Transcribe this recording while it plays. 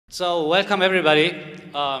So, welcome everybody.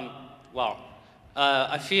 Wow.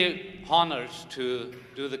 I feel honored to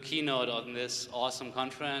do the keynote on this awesome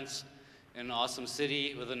conference in an awesome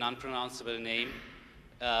city with an unpronounceable name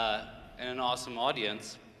and an awesome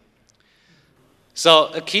audience. So,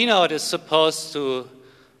 a keynote is supposed to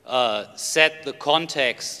set the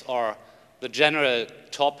context or the general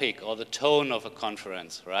topic or the tone of a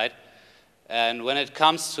conference, right? And when it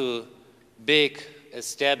comes to big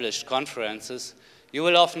established conferences, you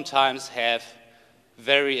will oftentimes have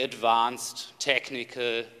very advanced,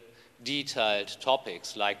 technical, detailed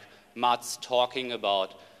topics, like Mats talking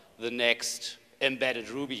about the next embedded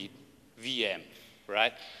Ruby VM,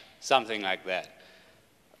 right? Something like that.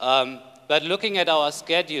 But looking at our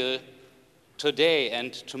schedule today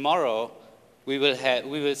and tomorrow, we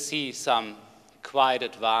will see some quite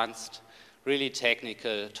advanced, really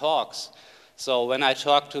technical talks. So when I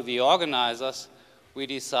talked to the organizers, we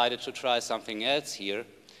decided to try something else here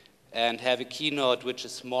and have a keynote which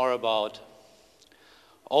is more about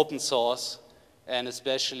open source and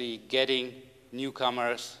especially getting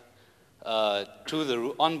newcomers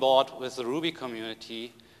on board with the Ruby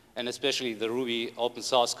community and especially the Ruby open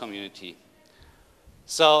source community.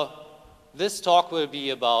 So this talk will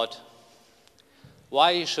be about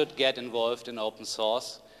why you should get involved in open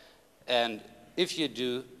source, and if you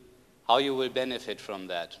do, how you will benefit from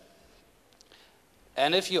that.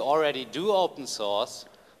 And if you already do open source,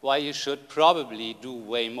 why you should probably do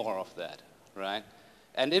way more of that, right?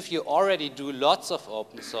 And if you already do lots of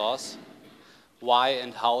open source, why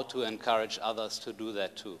and how to encourage others to do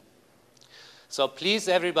that too. So please,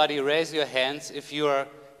 everybody, raise your hands if you are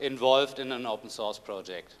involved in an open source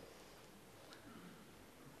project.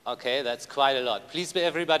 Okay, that's quite a lot. Please,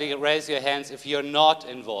 everybody, raise your hands if you're not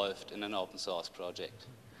involved in an open source project.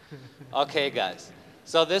 Okay, guys.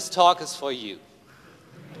 So this talk is for you.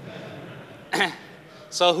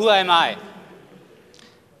 So who am I?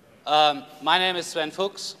 My name is Sven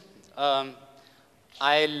Fuchs.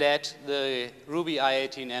 I led the Ruby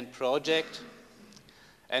i18n project,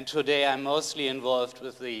 and today I'm mostly involved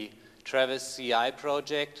with the Travis CI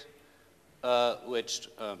project, which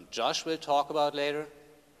Josh will talk about later.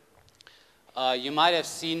 You might have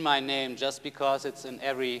seen my name just because it's in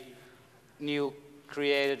every new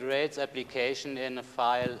created Rails application in a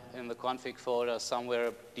file in the config folder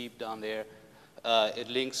somewhere deep down there. It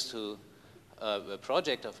links to a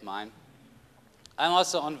project of mine. I'm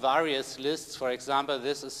also on various lists. For example,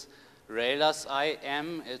 this is Rails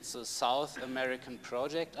IM. It's a South American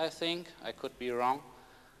project, I think. I could be wrong.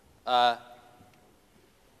 I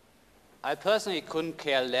personally couldn't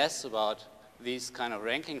care less about these kind of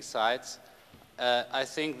ranking sites. I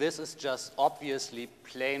think this is just obviously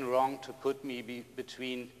plain wrong to put me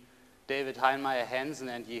between David Heinmeier Hansen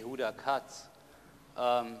and Yehuda Katz.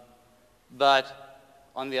 But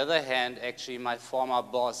on the other hand, actually, my former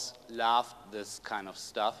boss loved this kind of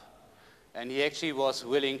stuff, and he actually was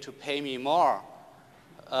willing to pay me more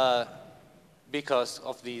because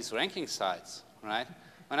of these ranking sites, right?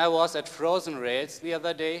 When I was at Frozen Rails the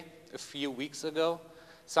other day, a few weeks ago,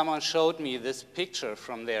 someone showed me this picture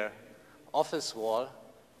from their office wall.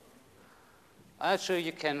 I'm not sure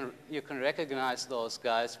you can recognize those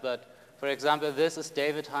guys, but for example, this is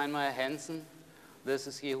David Heinmeier Hansen. This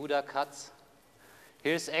is Yehuda Katz.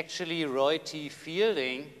 Here's actually Roy T.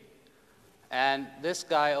 Fielding, and this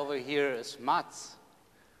guy over here is Mats.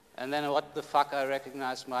 And then what the fuck, I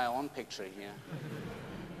recognize my own picture here.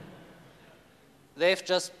 They've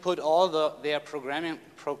just put all their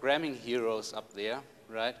programming heroes up there,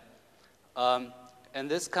 right? And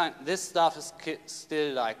this stuff is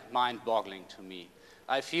still like mind-boggling to me.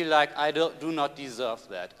 I feel like I do not deserve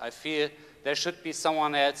that. I feel there should be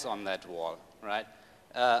someone else on that wall, right?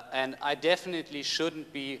 And I definitely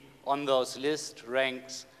shouldn't be on those list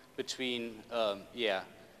ranks between,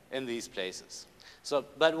 in these places. So,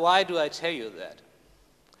 but why do I tell you that?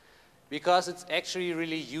 Because it's actually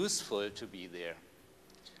really useful to be there.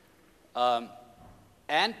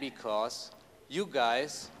 And because you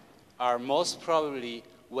guys are most probably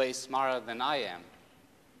way smarter than I am.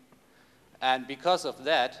 And because of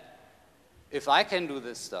that, if I can do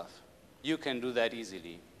this stuff, you can do that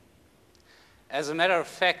easily. As a matter of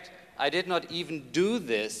fact, I did not even do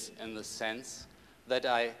this in the sense that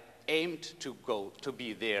I aimed to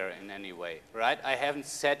be there in any way, right? I haven't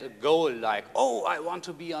set a goal like, oh, I want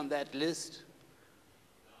to be on that list.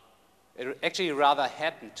 It actually rather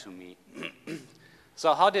happened to me.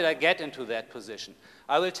 So how did I get into that position?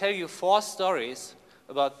 I will tell you 4 stories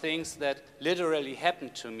about things that literally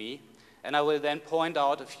happened to me, and I will then point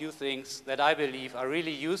out a few things that I believe are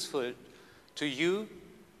really useful to you,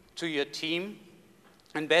 to your team,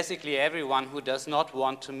 and basically everyone who does not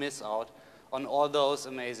want to miss out on all those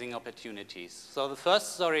amazing opportunities. So the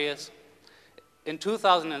first story is, in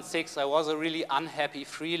 2006, I was a really unhappy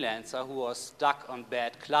freelancer who was stuck on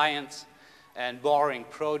bad clients and boring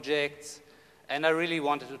projects, and I really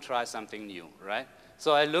wanted to try something new, right?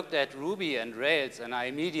 So I looked at Ruby and Rails, and I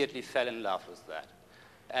immediately fell in love with that.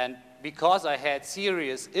 And because I had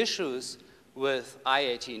serious issues with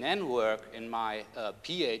I18N work in my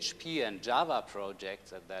PHP and Java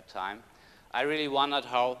projects at that time, I really wondered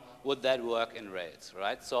how would that work in Rails,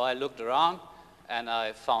 right? So I looked around and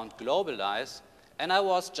I found Globalize, and I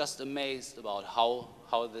was just amazed about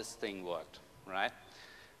how this thing worked, right?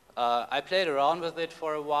 I played around with it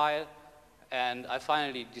for a while, and I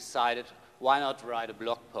finally decided, why not write a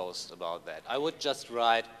blog post about that? I would just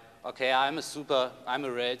write, okay, I'm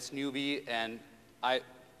a Rails newbie, and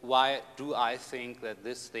why do I think that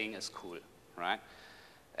this thing is cool, right?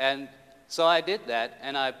 And so I did that,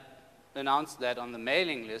 and I announced that on the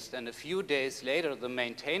mailing list, and a few days later, the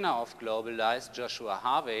maintainer of Globalize, Joshua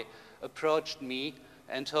Harvey, approached me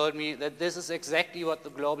and told me that this is exactly what the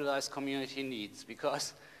Globalize community needs,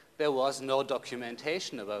 because there was no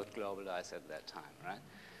documentation about Globalize at that time,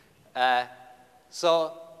 right?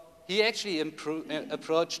 So he actually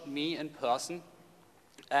approached me in person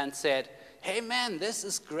and said, hey man, this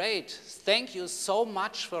is great. Thank you so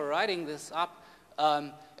much for writing this up.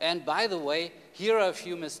 And by the way, here are a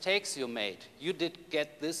few mistakes you made. You did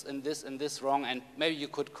get this and this and this wrong, and maybe you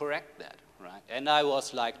could correct that, right? And I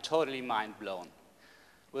was like totally mind blown.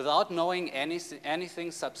 Without knowing anything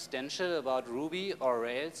substantial about Ruby or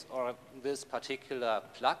Rails or this particular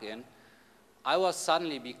plugin, I was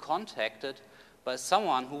suddenly be contacted by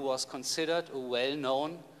someone who was considered a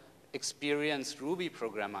well-known, experienced Ruby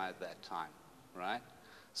programmer at that time, right?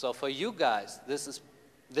 So for you guys,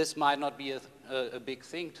 this might not be a big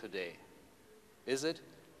thing today, is it?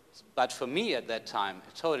 But for me at that time,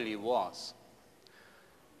 it totally was.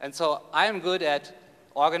 And so I'm good at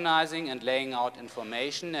organizing and laying out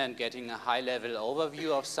information and getting a high-level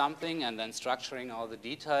overview of something and then structuring all the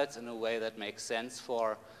details in a way that makes sense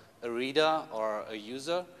for a reader or a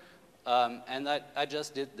user. And I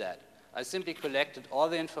just did that. I simply collected all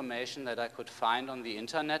the information that I could find on the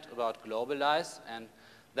internet about Globalize, and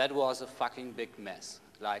that was a fucking big mess.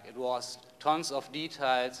 Like, it was tons of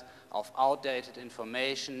details of outdated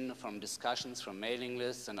information from discussions from mailing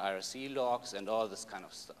lists and IRC logs and all this kind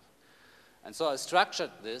of stuff. And so I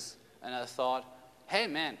structured this, and I thought, hey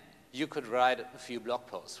man, you could write a few blog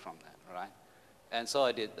posts from that, right? And so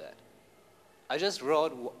I did that. I just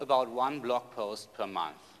wrote about one blog post per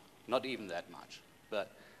month, not even that much.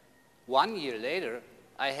 But 1 year later,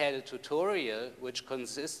 I had a tutorial which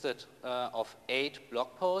consisted of 8 blog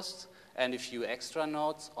posts and a few extra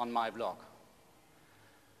notes on my blog.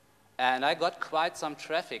 And I got quite some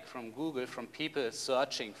traffic from Google, from people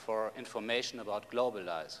searching for information about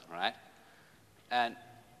Globalize, right? And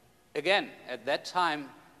again, at that time,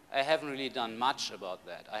 I haven't really done much about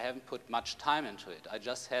that. I haven't put much time into it. I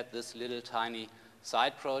just had this little tiny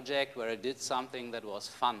side project where I did something that was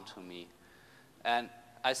fun to me. And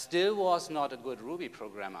I still was not a good Ruby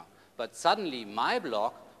programmer, but suddenly my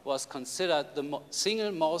blog was considered the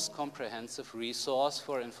single most comprehensive resource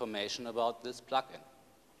for information about this plugin.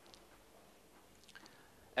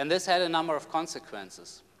 And this had a number of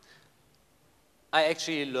consequences. I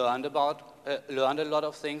actually learned a lot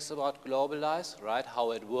of things about Globalize, right?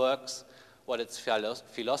 How it works, what its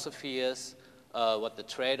philosophy is, what the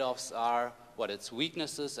trade-offs are, what its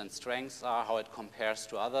weaknesses and strengths are, how it compares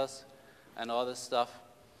to others, and all this stuff.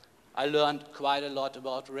 I learned quite a lot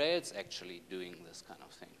about Rails actually doing this kind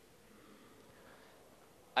of thing.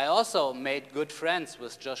 I also made good friends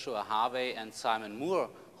with Joshua Harvey and Simon Moore,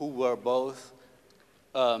 who were both,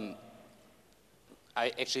 they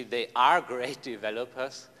are great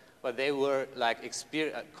developers, but they were like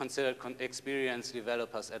considered experienced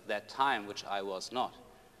developers at that time, which I was not.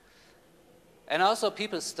 And also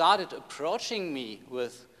people started approaching me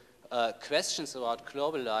with questions about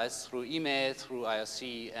Globalize through email, through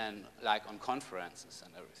IRC, and like on conferences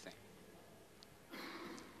and everything.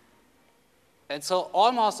 And so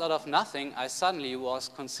almost out of nothing, I suddenly was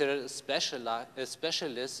considered a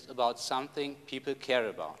specialist about something people care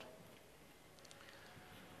about.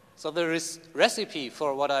 So the recipe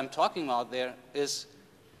for what I'm talking about there is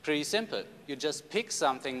pretty simple. You just pick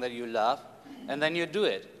something that you love, and then you do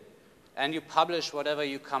it. And you publish whatever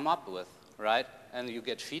you come up with, right? And you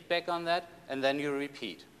get feedback on that, and then you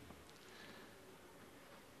repeat.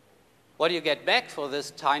 What you get back for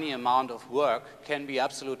this tiny amount of work can be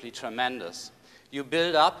absolutely tremendous. You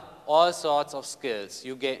build up all sorts of skills.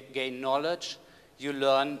 You gain knowledge, You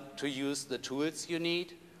learn to use the tools you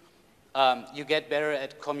need. You get better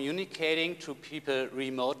at communicating to people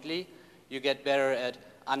remotely. You get better at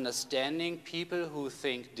understanding people who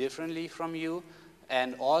think differently from you,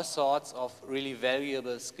 and all sorts of really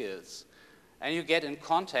valuable skills. And you get in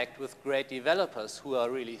contact with great developers who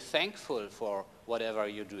are really thankful for whatever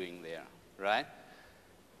you're doing there, right?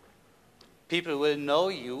 People will know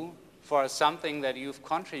you for something that you've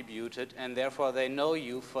contributed, and therefore they know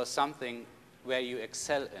you for something where you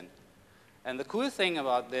excel in. And the cool thing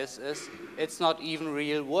about this is it's not even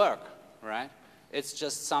real work, right? It's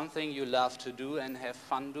just something you love to do and have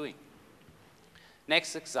fun doing.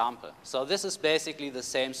 Next example. So this is basically the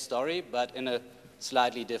same story, but in a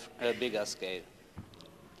slightly bigger scale.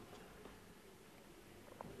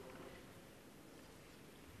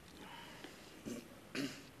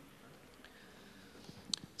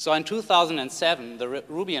 So in 2007, the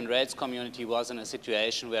Ruby on Rails community was in a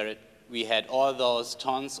situation where we had all those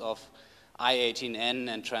tons of I18N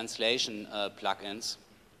and translation plugins.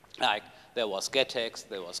 Like there was gettext,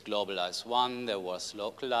 there was globalize one, there was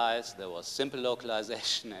localize, there was simple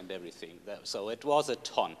localization and everything. So it was a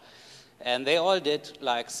ton. And they all did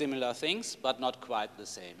like similar things, but not quite the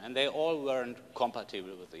same. And they all weren't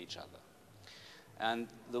compatible with each other. And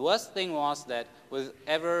the worst thing was that with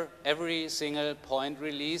every single point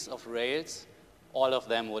release of Rails, all of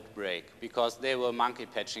them would break because they were monkey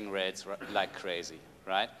patching Rails like crazy,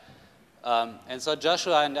 right? And so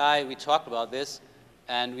Joshua and I, we talked about this,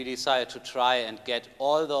 and we decided to try and get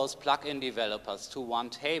all those plugin developers to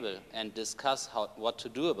one table and discuss what to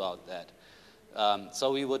do about that.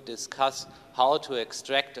 So we would discuss how to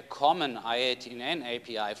extract a common I18N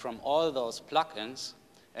API from all those plugins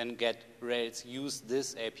and get Rails use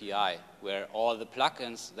this API, where all the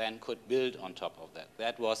plugins then could build on top of that.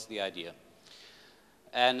 That was the idea.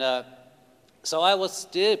 And so I was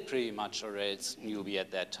still pretty much a Rails newbie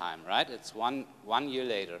at that time, right? It's one year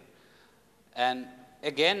later. And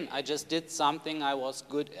again, I just did something I was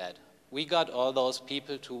good at. We got all those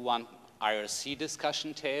people to one IRC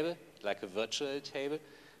discussion table, like a virtual table,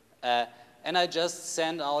 and I just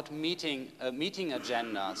sent out meeting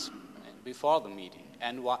agendas before the meeting.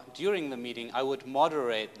 And during the meeting, I would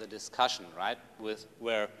moderate the discussion, right,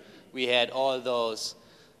 where we had all those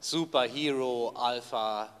superhero,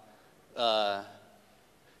 alpha,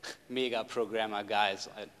 mega programmer guys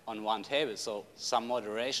on one table. So some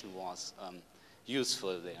moderation was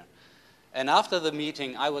useful there. And after the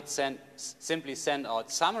meeting, I would simply send out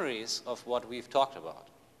summaries of what we've talked about.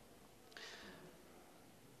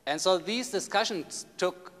 And so these discussions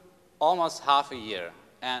took almost half a year.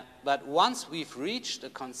 But once we've reached a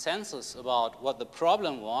consensus about what the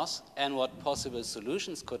problem was and what possible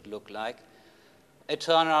solutions could look like, it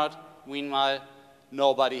turned out, meanwhile,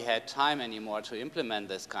 nobody had time anymore to implement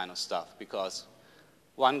this kind of stuff because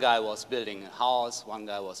one guy was building a house, one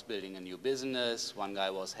guy was building a new business, one guy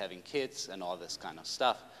was having kids and all this kind of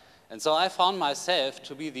stuff. And so I found myself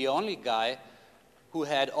to be the only guy who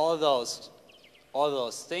had all those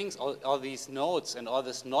things, all these nodes and all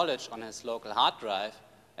this knowledge on his local hard drive,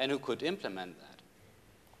 and who could implement that.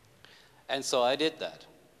 And so I did that.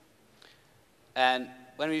 And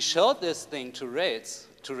when we showed this thing to Rails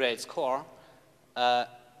core,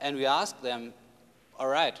 and we asked them, all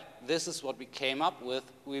right, this is what we came up with.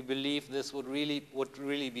 We believe this would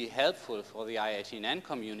really be helpful for the I18N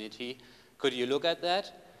community. Could you look at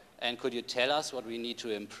that? And could you tell us what we need to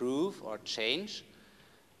improve or change?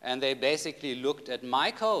 And they basically looked at my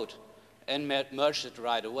code and merged it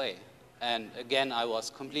right away. And again, I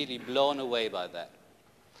was completely blown away by that.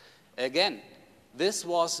 Again, this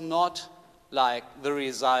was not like the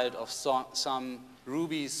result of some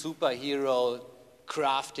Ruby superhero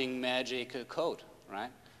crafting magical code,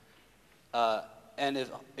 right? And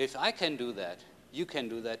if I can do that, you can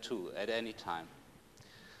do that too at any time.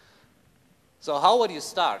 So how would you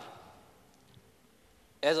start?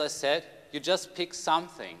 As I said, you just pick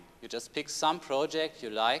something. You just pick some project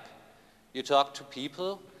you like. You talk to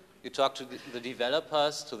people. You talk to the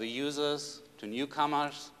developers, to the users, to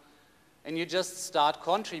newcomers. And you just start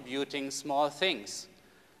contributing small things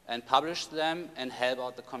and publish them and help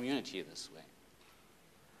out the community this way.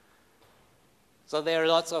 So there are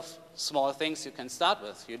lots of small things you can start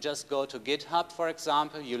with. You just go to GitHub, for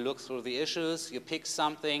example. You look through the issues. You pick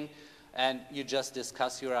something. And you just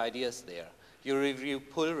discuss your ideas there. You review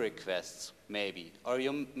pull requests, maybe. Or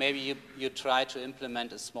maybe you try to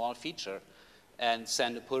implement a small feature and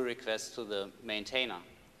send a pull request to the maintainer.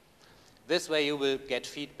 This way you will get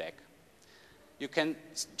feedback. You can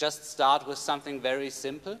just start with something very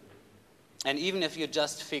simple. And even if you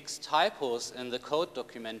just fix typos in the code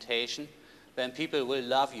documentation, then people will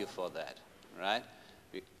love you for that. right?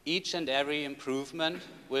 Each and every improvement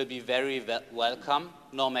will be very welcome,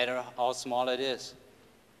 no matter how small it is.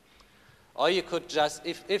 Or you could just,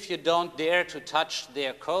 if you don't dare to touch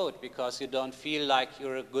their code because you don't feel like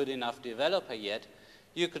you're a good enough developer yet,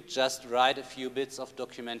 you could just write a few bits of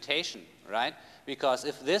documentation, right? Because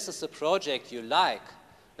if this is a project you like,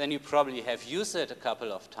 then you probably have used it a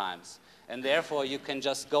couple of times. And therefore, you can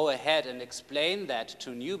just go ahead and explain that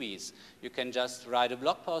to newbies. You can just write a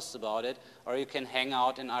blog post about it, or you can hang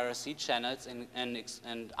out in IRC channels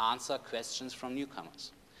and answer questions from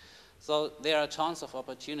newcomers. So there are tons of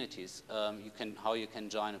opportunities how you can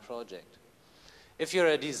join a project. If you're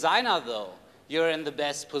a designer, though, you're in the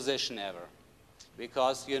best position ever,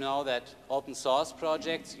 because you know that open source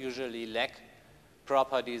projects usually lack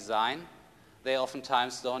proper design. They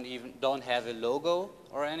oftentimes don't have a logo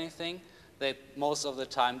or anything. They most of the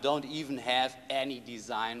time don't even have any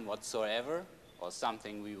design whatsoever, or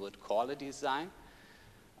something we would call a design.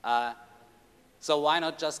 So why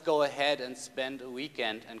not just go ahead and spend a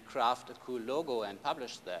weekend and craft a cool logo and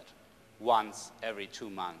publish that once every 2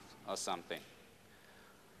 months or something?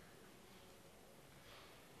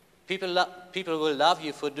 People will love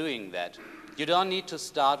you for doing that. You don't need to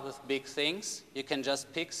start with big things. You can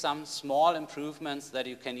just pick some small improvements that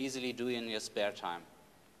you can easily do in your spare time.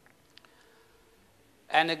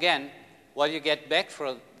 And again, what you get back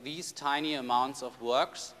for these tiny amounts of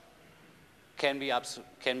works can be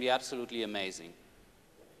absolutely amazing.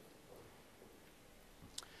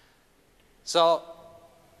 So,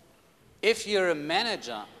 if you're a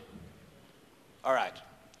manager, all right,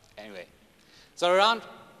 anyway. So around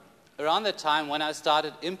the time when I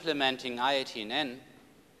started implementing IATN,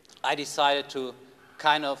 I decided to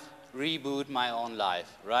kind of reboot my own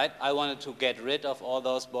life, right? I wanted to get rid of all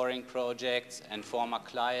those boring projects and former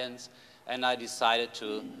clients, and I decided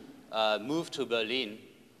to move to Berlin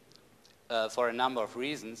for a number of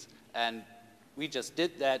reasons, and we just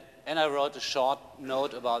did that, and I wrote a short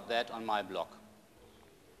note about that on my blog.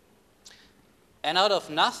 And out of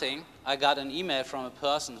nothing, I got an email from a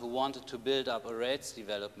person who wanted to build up a Rails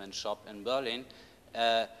development shop in Berlin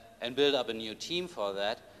and build up a new team for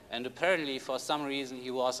that. And apparently, for some reason,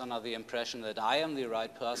 he was under the impression that I am the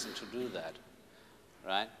right person to do that,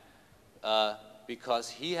 right? Because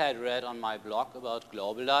he had read on my blog about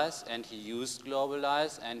Globalize, and he used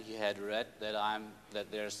Globalize, and he had read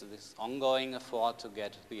that there's this ongoing effort to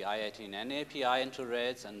get the IATN API into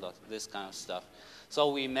Rails and this kind of stuff. So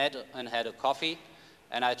we met and had a coffee,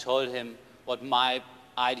 and I told him what my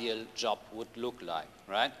ideal job would look like,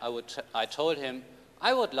 right? I told him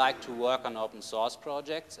I would like to work on open source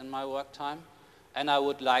projects in my work time, and I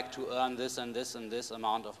would like to earn this and this and this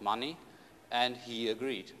amount of money, and he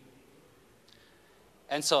agreed.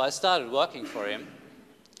 And so I started working for him,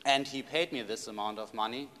 and he paid me this amount of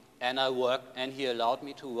money, and he allowed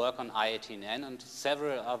me to work on IATN and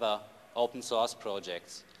several other open source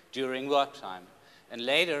projects during work time. And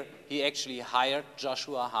later, he actually hired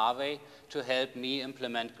Joshua Harvey to help me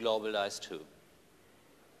implement Globalize too.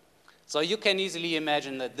 So you can easily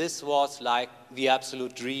imagine that this was like the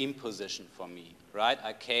absolute dream position for me, right?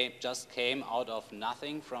 I just came out of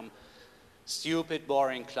nothing from stupid,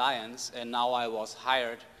 boring clients, and now I was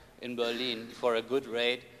hired in Berlin for a good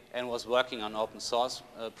rate and was working on open source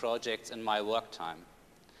projects in my work time.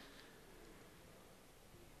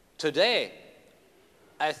 Today,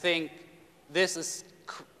 I think this is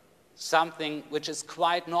something which is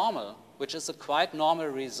quite normal, which is a quite normal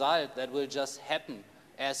result that will just happen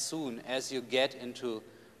as soon as you get into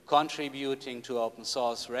contributing to open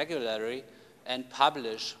source regularly and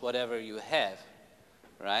publish whatever you have,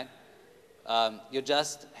 right? You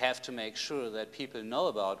just have to make sure that people know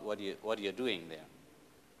about what you're doing there.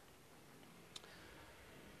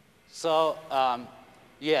 So,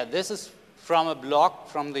 yeah, this is from a blog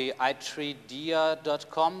from the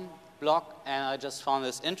i3dia.com blog, and I just found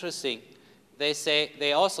this interesting.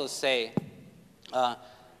 They also say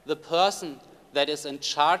the person that is in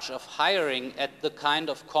charge of hiring at the kind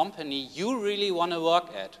of company you really want to work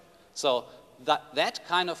at. So that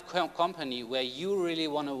kind of company where you really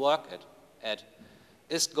want to work at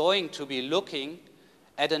is going to be looking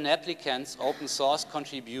at an applicant's open source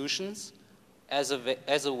contributions as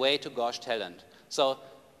a way to gauge talent. So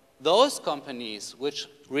those companies which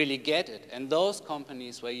really get it, and those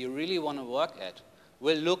companies where you really want to work at,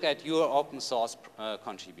 will look at your open source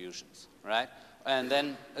contributions, right? And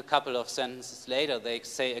then a couple of sentences later, they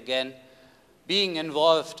say again, being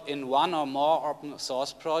involved in one or more open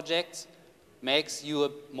source projects makes you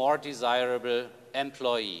a more desirable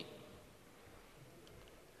employee.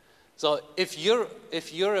 So if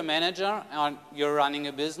you're a manager and you're running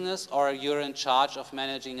a business or you're in charge of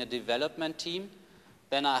managing a development team,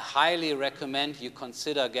 then I highly recommend you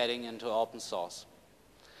consider getting into open source.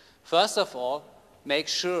 First of all, make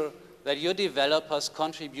sure that your developers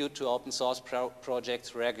contribute to open source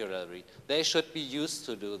projects regularly. They should be used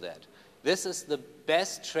to do that. This is the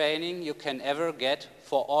best training you can ever get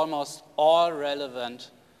for almost all relevant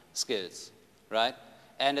skills, right?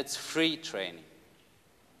 And it's free training.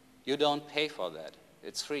 You don't pay for that.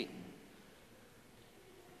 It's free.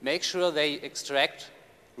 Make sure they extract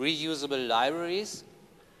reusable libraries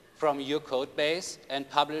from your code base and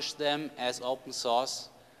publish them as open source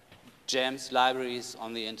gems, libraries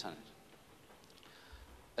on the internet.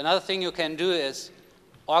 Another thing you can do is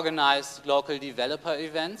organize local developer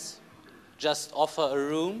events. Just offer a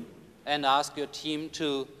room and ask your team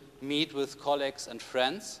to meet with colleagues and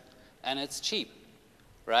friends, and it's cheap,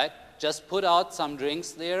 right? Just put out some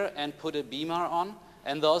drinks there and put a beamer on,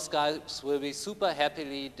 and those guys will be super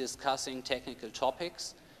happily discussing technical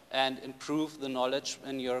topics and improve the knowledge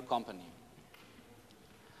in your company.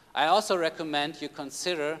 I also recommend you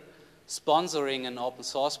consider sponsoring an open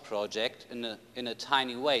source project in a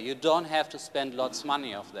tiny way. You don't have to spend lots of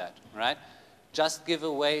money of that, right? Just give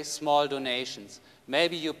away small donations.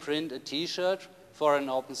 Maybe you print a t-shirt for an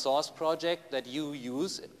open source project that you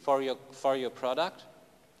use for your product,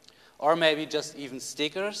 or maybe just even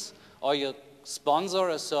stickers, or you sponsor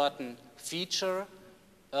a certain feature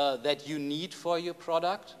that you need for your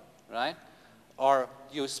product, right? Or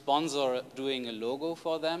you sponsor doing a logo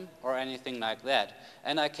for them, or anything like that.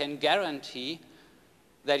 And I can guarantee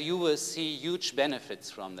that you will see huge benefits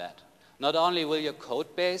from that. Not only will your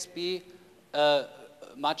code base be in a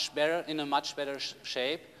much better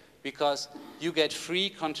shape, because you get free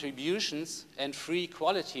contributions and free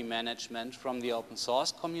quality management from the open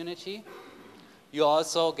source community. You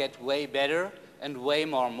also get way better and way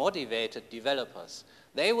more motivated developers.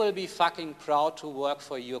 They will be fucking proud to work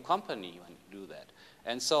for your company when you do that.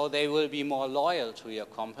 And so they will be more loyal to your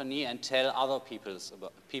company and tell other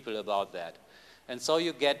people about that. And so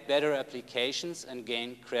you get better applications and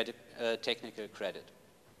gain technical credit.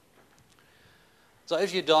 So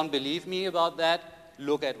if you don't believe me about that,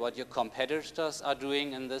 look at what your competitors are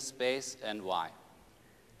doing in this space and why.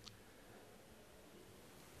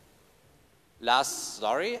 Last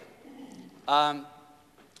story. I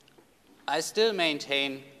still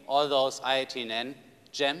maintain all those IITN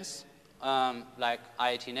gems, like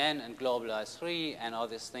IITN and Globalize 3 and all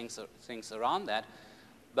these things around that,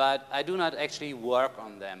 but I do not actually work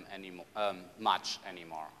on them anymore, much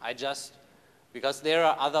anymore. Because there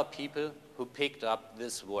are other people who picked up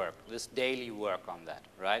this work, this daily work on that,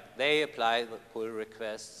 right? They apply the pull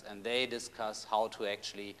requests and they discuss how to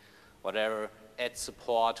actually, add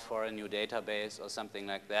support for a new database or something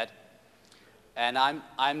like that. And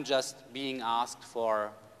I'm just being asked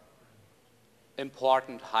for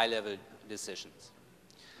important high-level decisions.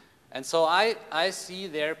 And so I see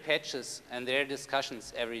their patches and their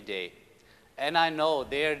discussions every day. And I know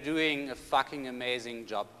they're doing a fucking amazing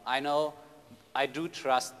job. I do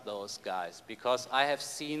trust those guys because I have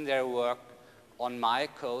seen their work on my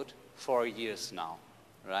code for years now,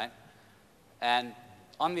 right? And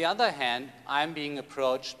on the other hand, I'm being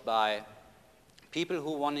approached by people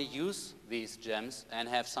who want to use these gems and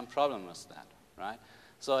have some problem with that, right?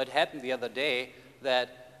 So it happened the other day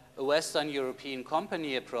that a Western European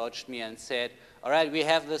company approached me and said, all right, we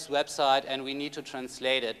have this website and we need to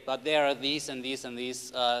translate it, but there are these and these and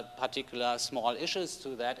these particular small issues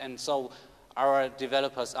to that, and so our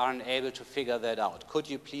developers aren't able to figure that out. Could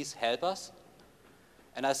you please help us?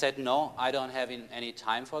 And I said, no, I don't have any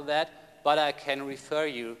time for that, but I can refer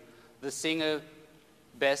you the single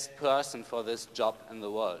best person for this job in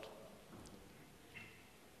the world.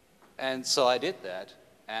 And so I did that,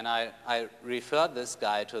 and I referred this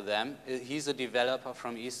guy to them. He's a developer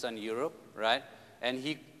from Eastern Europe, right?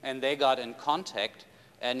 And they got in contact,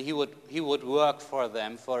 and he would work for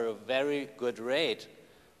them for a very good rate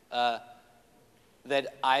that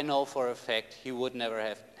I know for a fact he would never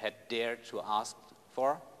have had dared to ask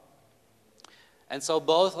for. And so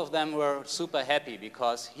both of them were super happy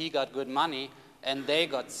because he got good money and they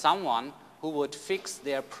got someone who would fix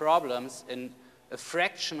their problems in a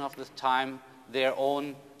fraction of the time their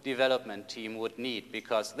own development team would need,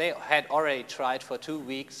 because they had already tried for 2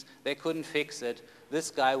 weeks, they couldn't fix it.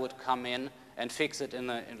 This guy would come in and fix it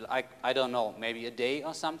in I don't know, maybe a day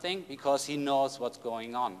or something, because he knows what's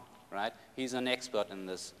going on, right? He's an expert in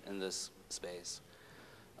this space.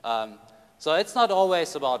 So it's not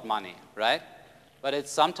always about money, right? But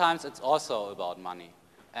sometimes it's also about money.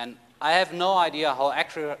 And I have no idea how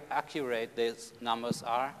accurate these numbers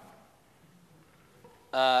are,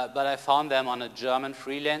 but I found them on a German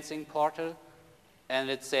freelancing portal, and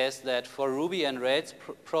it says that for Ruby and Rails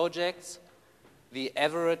projects, the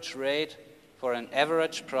average rate for an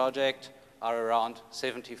average project are around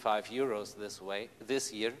 75 euros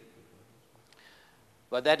this year.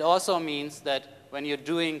 But that also means that when you're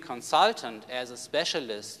doing consultant as a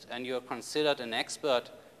specialist and you're considered an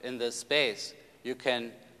expert in this space, you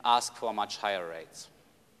can ask for much higher rates.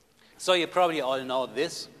 So you probably all know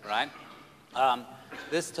this, right?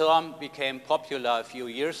 This term became popular a few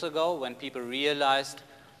years ago when people realized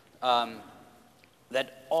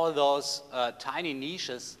that all those tiny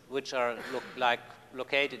niches, which are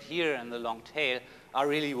located here in the long tail, are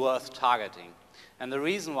really worth targeting. And the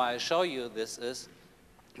reason why I show you this is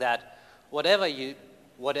that whatever you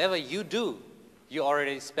do, you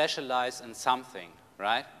already specialize in something,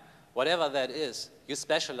 right? Whatever that is, you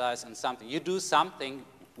specialize in something. You do something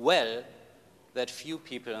well that few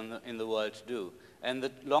people in the world do. And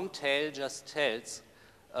the long tail just tells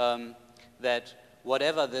that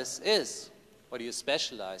whatever this is, what you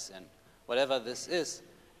specialize in, whatever this is,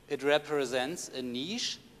 it represents a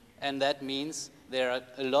niche, and that means there are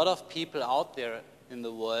a lot of people out there in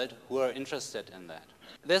the world who are interested in that.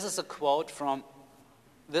 This is a quote from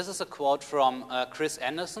Chris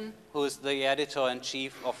Anderson, who is the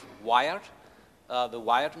editor-in-chief of Wired, the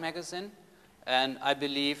Wired magazine. And I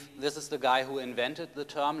believe this is the guy who invented the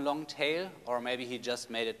term long tail, or maybe he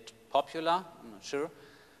just made it popular, I'm not sure.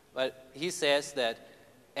 But he says that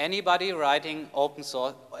anybody writing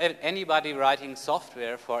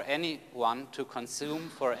software for anyone to consume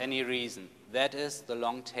for any reason, that is the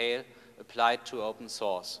long tail applied to open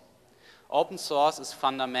source. Open source is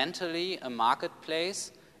fundamentally a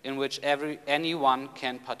marketplace in which anyone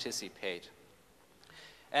can participate.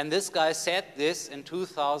 And this guy said this in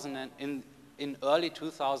early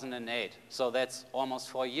 2008, so that's almost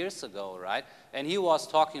 4 years ago, right? And he was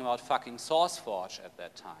talking about fucking SourceForge at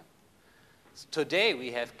that time. So today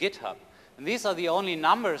we have GitHub, and these are the only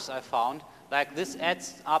numbers I found. Like this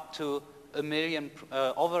adds up to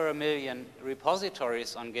over a million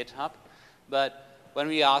repositories on GitHub, but when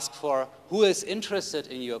we ask for who is interested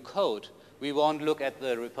in your code, we won't look at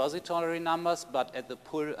the repository numbers, but at the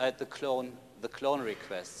clone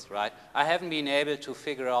requests, right? I haven't been able to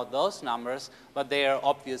figure out those numbers, but they are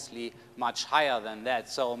obviously much higher than that.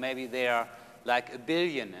 So maybe they are like 1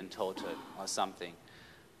 billion in total or something.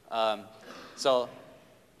 So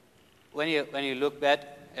when you look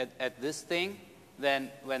back at this thing, then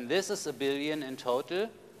when this is 1 billion in total,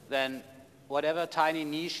 then whatever tiny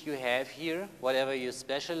niche you have here, whatever you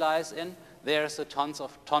specialize in, there's a ton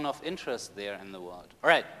of interest there in the world. All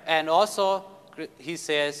right, and also he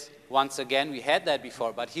says, once again, we had that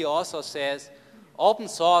before, but he also says open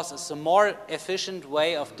source is a more efficient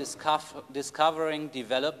way of discovering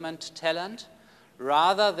development talent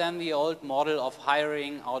rather than the old model of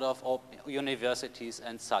hiring out of universities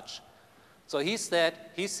and such. So he said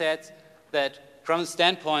that from the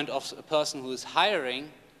standpoint of a person who is hiring,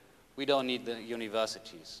 we don't need the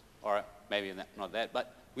universities, or maybe not that,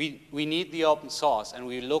 but we need the open source, and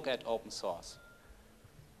we look at open source.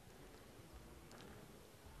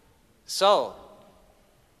 So,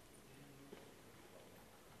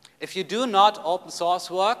 if you do not open source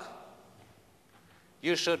work,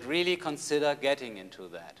 you should really consider getting into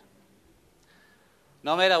that.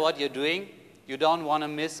 No matter what you're doing, you don't want to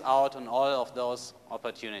miss out on all of those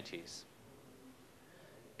opportunities.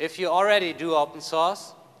 If you already do open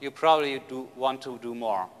source, you probably want to do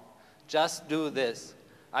more. Just do this.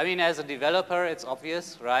 I mean, as a developer, it's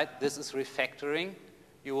obvious, right? This is refactoring.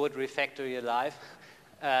 You would refactor your life.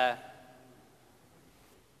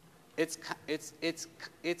 It's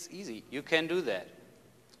easy. You can do that.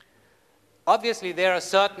 Obviously, there are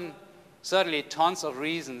certainly tons of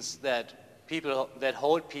reasons that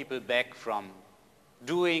hold people back from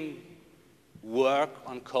doing work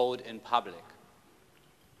on code in public.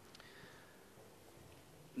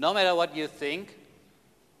 No matter what you think,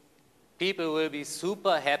 people will be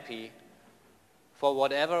super happy for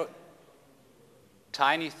whatever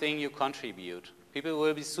tiny thing you contribute. People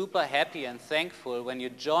will be super happy and thankful when you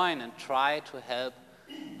join and try to help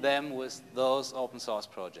them with those open source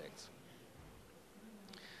projects.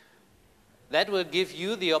 That will give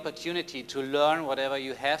you the opportunity to learn whatever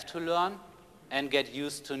you have to learn and get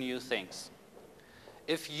used to new things.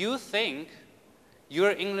 If you think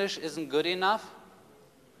your English isn't good enough,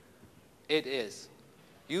 it is.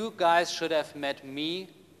 You guys should have met me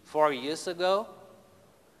 4 years ago.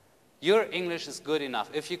 Your English is good enough.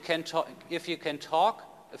 If you can talk,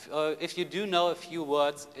 if you do know a few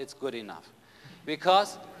words, it's good enough.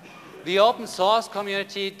 Because the open source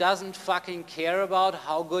community doesn't fucking care about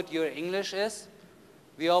how good your English is.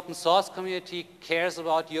 the open source community cares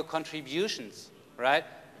about your contributions, right?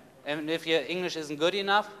 And if your English isn't good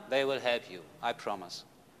enough, they will help you, I promise.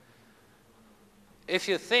 If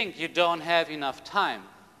you think you don't have enough time,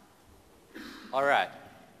 all right.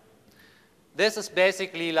 This is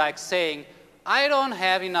basically like saying, I don't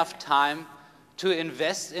have enough time to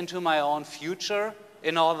invest into my own future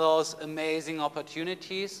in all those amazing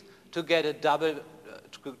opportunities to get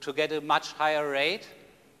a much higher rate.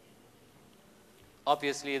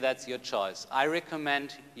 Obviously, that's your choice. I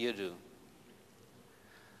recommend you do.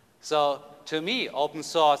 So to me, open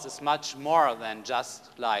source is much more than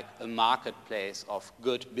just like a marketplace of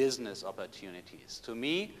good business opportunities. To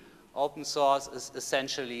me, open source is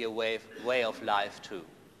essentially a way of life too.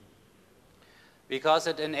 Because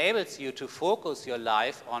it enables you to focus your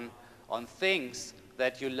life on things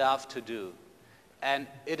that you love to do. And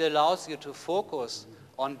it allows you to focus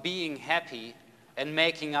on being happy and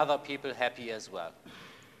making other people happy as well.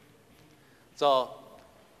 So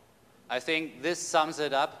I think this sums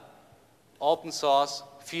it up. Open source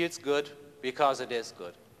feels good because it is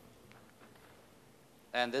good.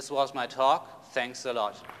 And this was my talk. Thanks a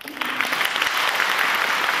lot.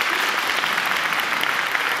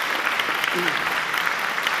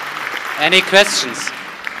 Any questions?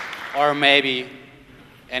 Or maybe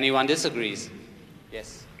anyone disagrees?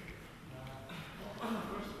 Yes.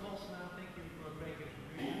 First of all, Sven, thank you for a great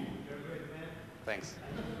contribution. You're a great man. Thanks.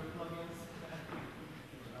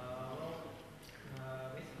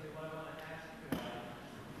 Basically what I want to ask,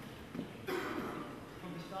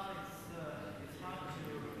 from the start, it's hard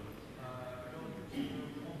to go to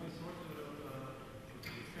open source to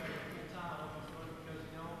spend your time on open source because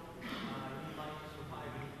you need money to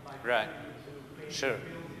survive by Right. to create Sure. builds,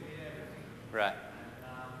 you need everything. Right.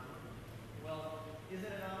 Well, is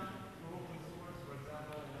it enough for open source, for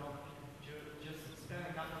example, just spend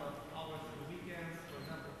a couple of hours on the weekends, for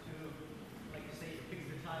example, to, like you say, fix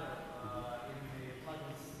the title in the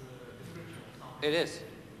plugin's description or something? It is.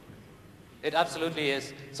 It absolutely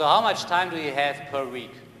is. So how much time do you have per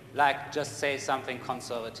week? Like, just say something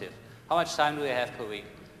conservative. How much time do you have per week?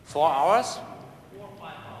 4 hours? 4 or 5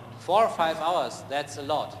 hours. 4 or 5 hours, that's a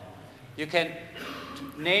lot. You can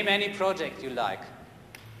name any project you like.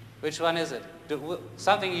 Which one is it?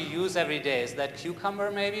 Something you use every day. Is that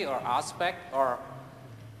Cucumber maybe, or Aspect, or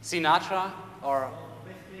Sinatra, or? Well,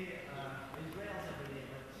 basically, I use Rails every day,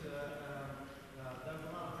 but there's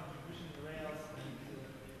a lot of contribution to Rails, and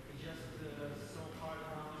it's just so hard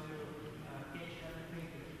now to cache everything,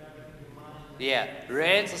 to keep everything in mind. Yeah,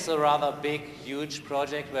 Rails is a rather big, huge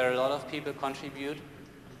project where a lot of people contribute.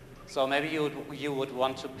 So maybe you would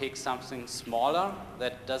want to pick something smaller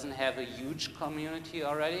that doesn't have a huge community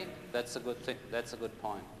already. That's a good thing. That's a good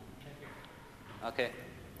point. Okay.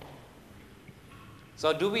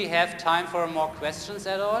 So do we have time for more questions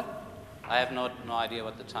at all? I have no idea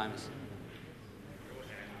what the time is.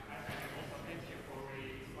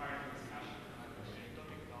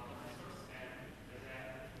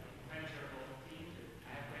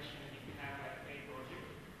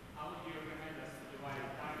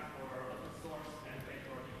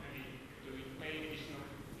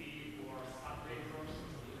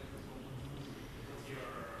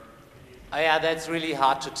 Yeah, that's really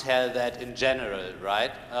hard to tell that in general,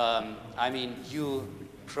 right? I mean,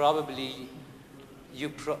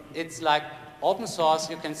 it's like open source,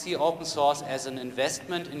 you can see open source as an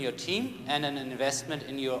investment in your team and an investment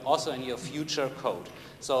in also in your future code.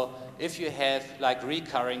 So if you have like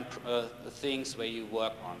recurring things where you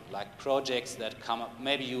work on, like projects that come up,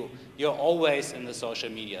 maybe you're always in the social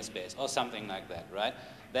media space or something like that, right?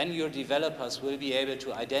 Then your developers will be able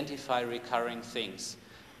to identify recurring things.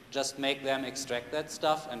 Just make them extract that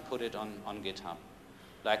stuff and put it on GitHub,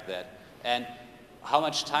 like that. And how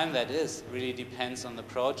much time that is really depends on the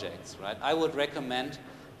projects, right? I would recommend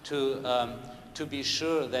to be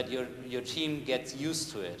sure that your team gets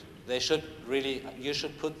used to it. You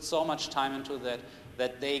should put so much time into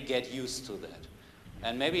that they get used to that.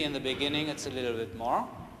 And maybe in the beginning it's a little bit more,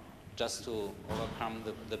 just to overcome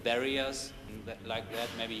the barriers like that.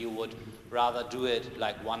 Maybe you would rather do it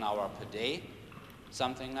like 1 hour per day,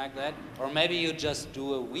 something like that. Or maybe you just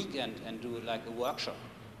do a weekend and do like a workshop.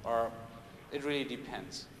 Or it really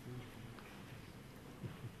depends.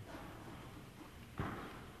 How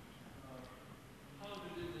do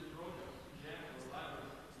you do this project? Jam or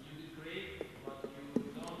libraries? You did great, but you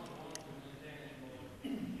don't want to maintain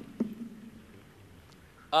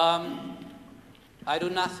anymore. I do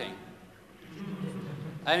nothing.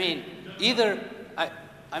 I mean,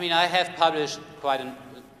 I have published quite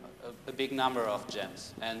a big number of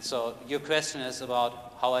gems. And so your question is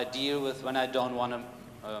about how I deal with when I don't want to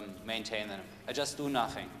maintain them. I just do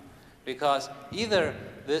nothing. Because either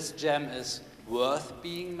this gem is worth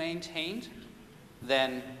being maintained,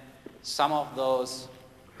 then some of those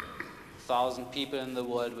 1,000 people in the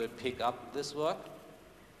world will pick up this work,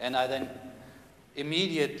 and I then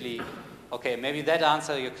immediately, okay, maybe that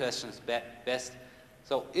answers your question best.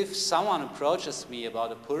 So if someone approaches me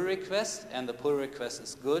about a pull request and the pull request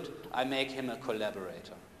is good, I make him a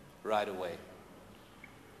collaborator right away.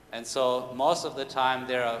 And so most of the time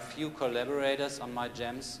there are a few collaborators on my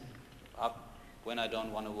gems up when I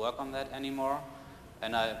don't want to work on that anymore,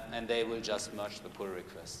 and they will just merge the pull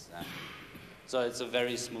requests. So it's a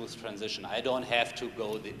very smooth transition. I don't have to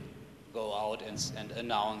go out and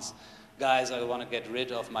announce, guys, I want to get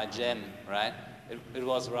rid of my gem, right? It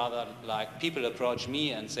was rather like people approach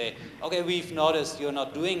me and say, okay, we've noticed you're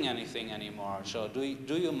not doing anything anymore, so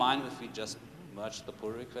do you mind if we just merge the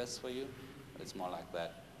pull requests for you? It's more like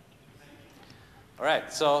that. All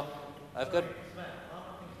right, so I've got... Sven, one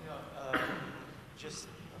more thing to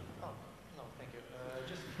know. No, thank you.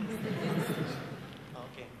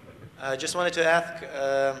 Okay. Just wanted to ask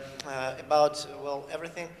about, well,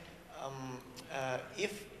 everything.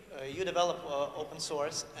 If you develop open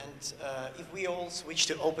source, and if we all switch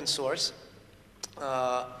to open source,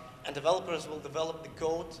 and developers will develop the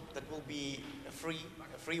code that will be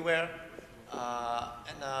freeware,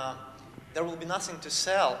 and there will be nothing to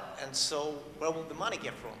sell, and so where will the money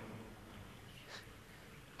get from?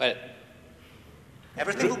 Well,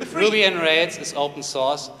 everything will be free. Ruby on Rails is open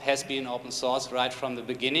source, has been open source right from the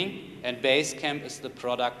beginning, and Basecamp is the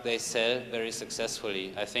product they sell very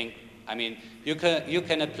successfully. I mean, you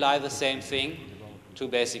can apply the same thing to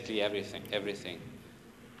basically everything.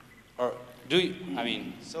 Or do you, I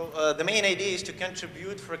mean... So the main idea is to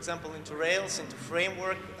contribute, for example, into Rails, into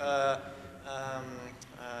framework,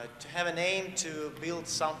 to have an aim to build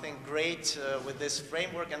something great with this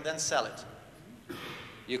framework and then sell it.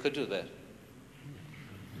 You could do that.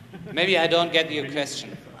 Maybe I don't get your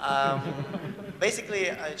question. Basically,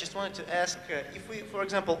 I just wanted to ask, if we, for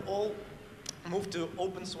example, all move to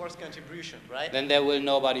open source contribution, right? Then there will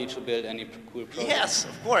nobody to build any cool projects. Yes,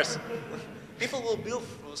 of course. People will build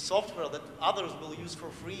software that others will use for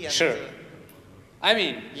free. And, sure. I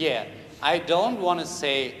mean, yeah. I don't want to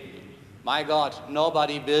say, my God,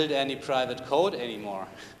 nobody build any private code anymore.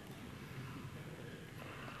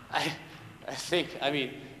 I think, I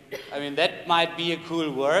mean, that might be a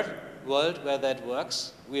cool world where that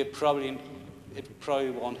works. It probably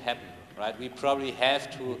won't happen, right? We probably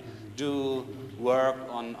have to do work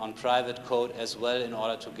on private code as well in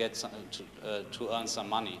order to get to earn some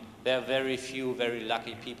money. There are very few, very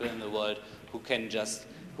lucky people in the world who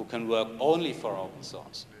can work only for open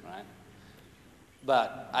source, right?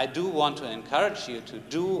 But I do want to encourage you to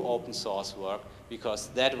do open source work, because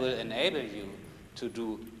that will enable you to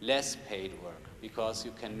do less paid work, because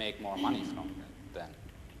you can make more money from it then,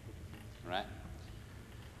 right?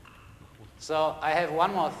 So I have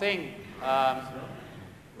one more thing.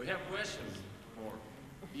 We have questions. More.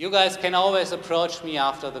 You guys can always approach me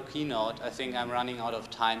after the keynote. I think I'm running out of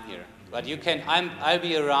time here, but you can. I'll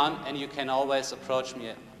be around, and you can always approach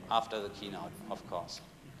me after the keynote, of course.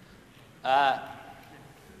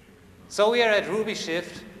 So we are at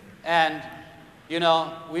RubyShift, and you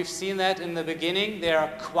know, we've seen that in the beginning. There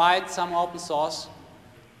are quite some open source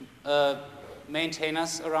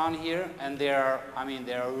maintainers around here, and there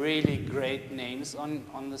are really great names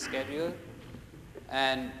on the schedule.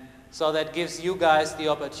 And so that gives you guys the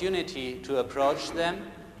opportunity to approach them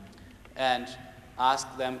and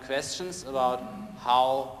ask them questions about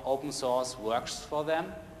how open source works for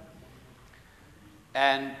them.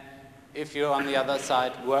 And if you're on the other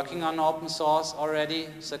side working on open source already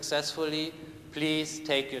successfully, please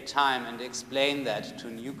take your time and explain that to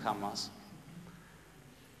newcomers.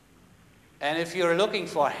 And if you're looking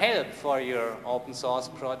for help for your open source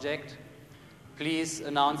project, please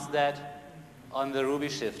announce that on the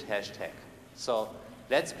RubyShift hashtag. So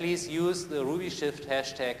let's please use the RubyShift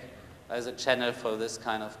hashtag as a channel for this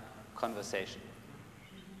kind of conversation.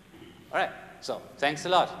 All right, so thanks a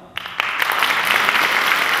lot.